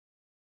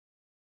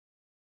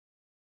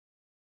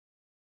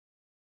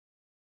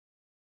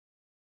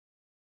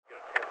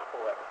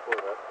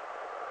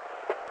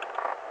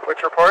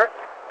Which report?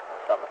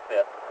 On the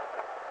 5th.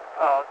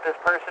 Oh, this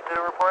person did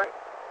a report?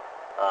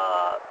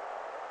 No.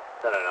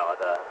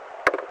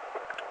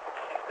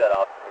 She's got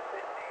officer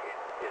safety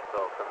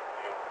info from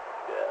June.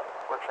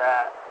 What's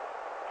that?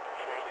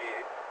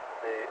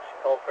 She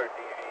called for a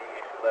DV,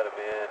 she let him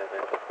in, and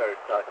then just started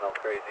talking all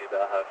crazy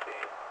about how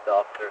the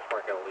officers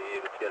weren't going to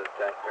leave, and she had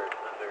attacked her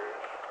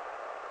scissors,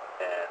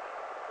 and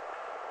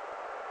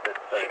then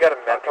she got a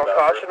mental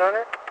caution on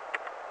her?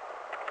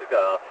 She's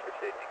got officer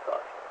safety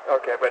caution.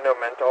 Okay, but no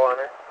mental on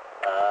her?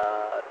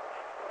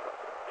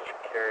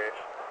 Just curious.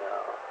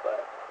 No,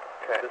 but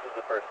this is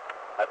the first.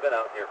 I've been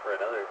out here for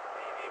another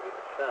DV with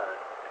her son.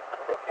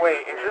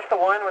 Wait, is this the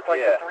one with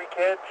like the 3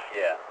 kids?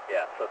 Yeah.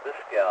 So this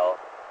gal,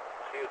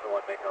 she was the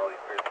one making all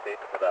these weird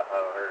statements about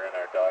how her and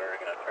our daughter are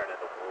going to turn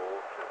into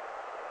wolves.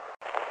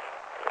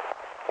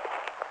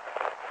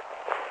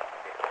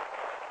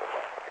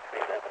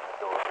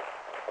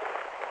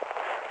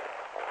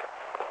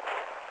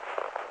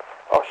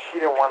 Oh, she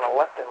didn't want to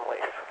let them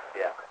leave.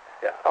 Yeah.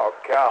 Oh,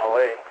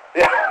 golly.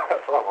 Yeah,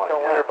 that's what I'm like. No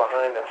wonder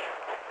behind us.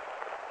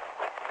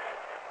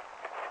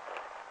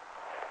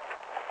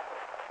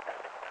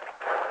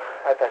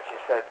 I thought you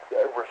said,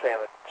 we're saying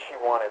that she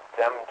wanted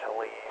them to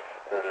leave.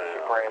 No. She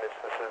brandished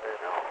the scissors.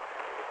 No.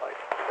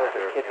 There's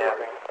a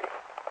kidnapping.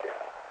 Yeah.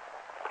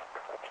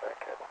 That's not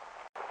good.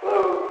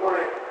 Hello, good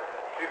morning.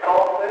 Did you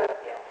call us in?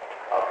 Yeah.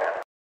 Okay.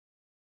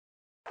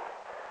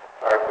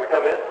 All right, can we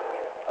come in?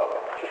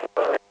 Okay.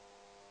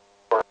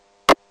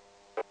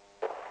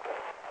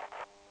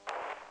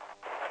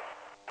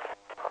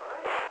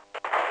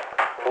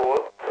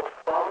 What's the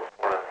problem?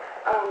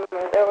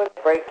 There was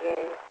breaking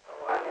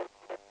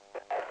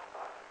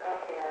down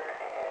here,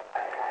 and I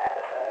had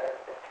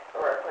a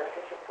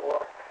PlayStation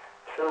 4.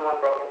 Someone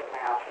broke into my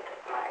house and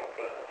took my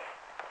things.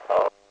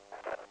 Oh.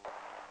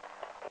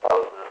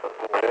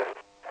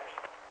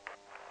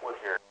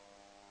 What's your...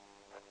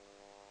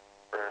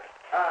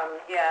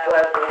 Yeah. So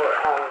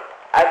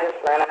I just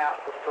ran out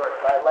to the store,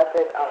 so I left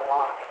it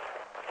unlocked.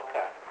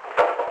 Okay. I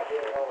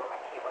didn't know where my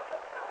key was at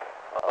the time.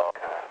 Oh,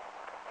 okay.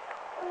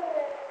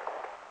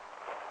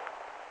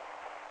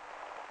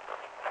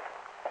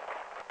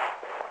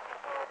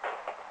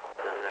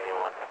 Does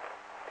anyone have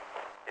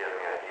any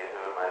idea who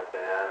it might have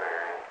been or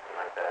anything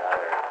like that?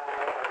 Or? I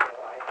have no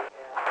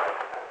idea.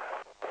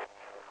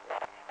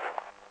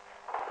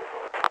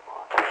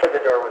 You said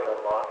the door was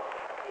unlocked?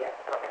 Yeah.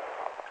 Okay.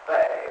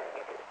 But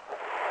you could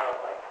tell,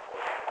 like,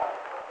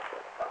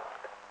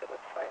 it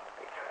was like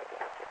they tried to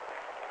answer.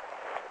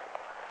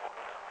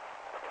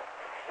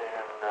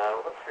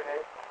 And what's your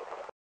name?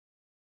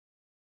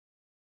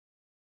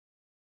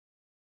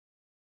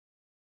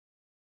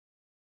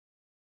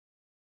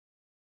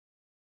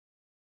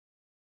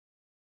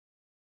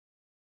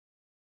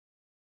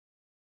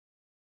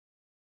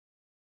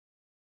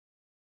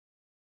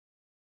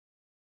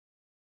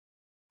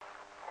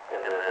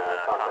 And then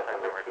contact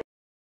number.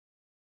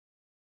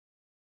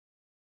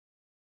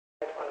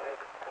 When I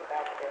come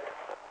back here,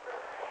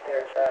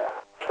 there's a...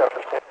 Stuff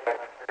is taken back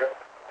here.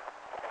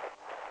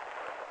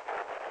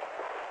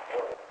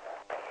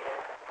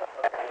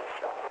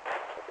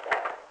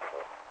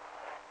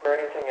 Is there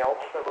anything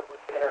else that was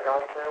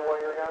gone through while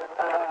you were gone?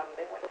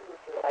 They went to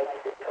the light.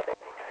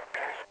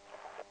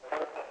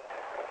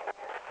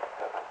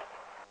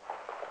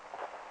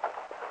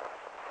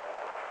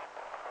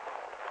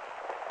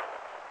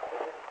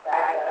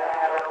 Bag that I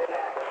had open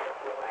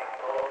with my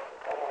clothes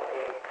and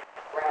a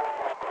brown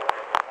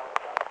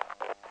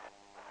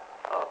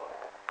Oh.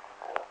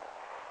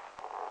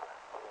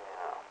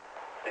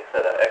 They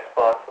said an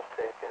Xbox was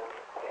taken.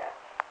 Yeah.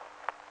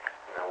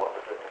 And then what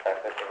was the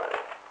technical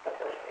money? A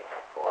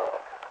PlayStation 4.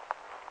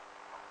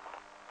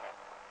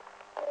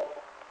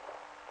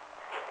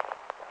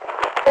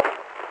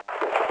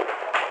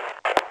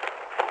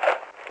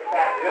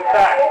 Get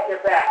back.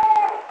 Get back.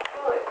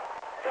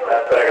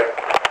 That's better.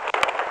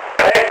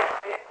 Hey!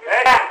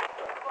 Hey!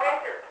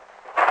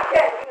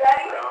 Yeah, you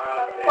ready?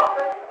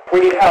 We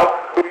need help.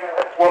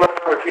 Woman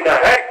 429.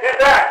 Hey!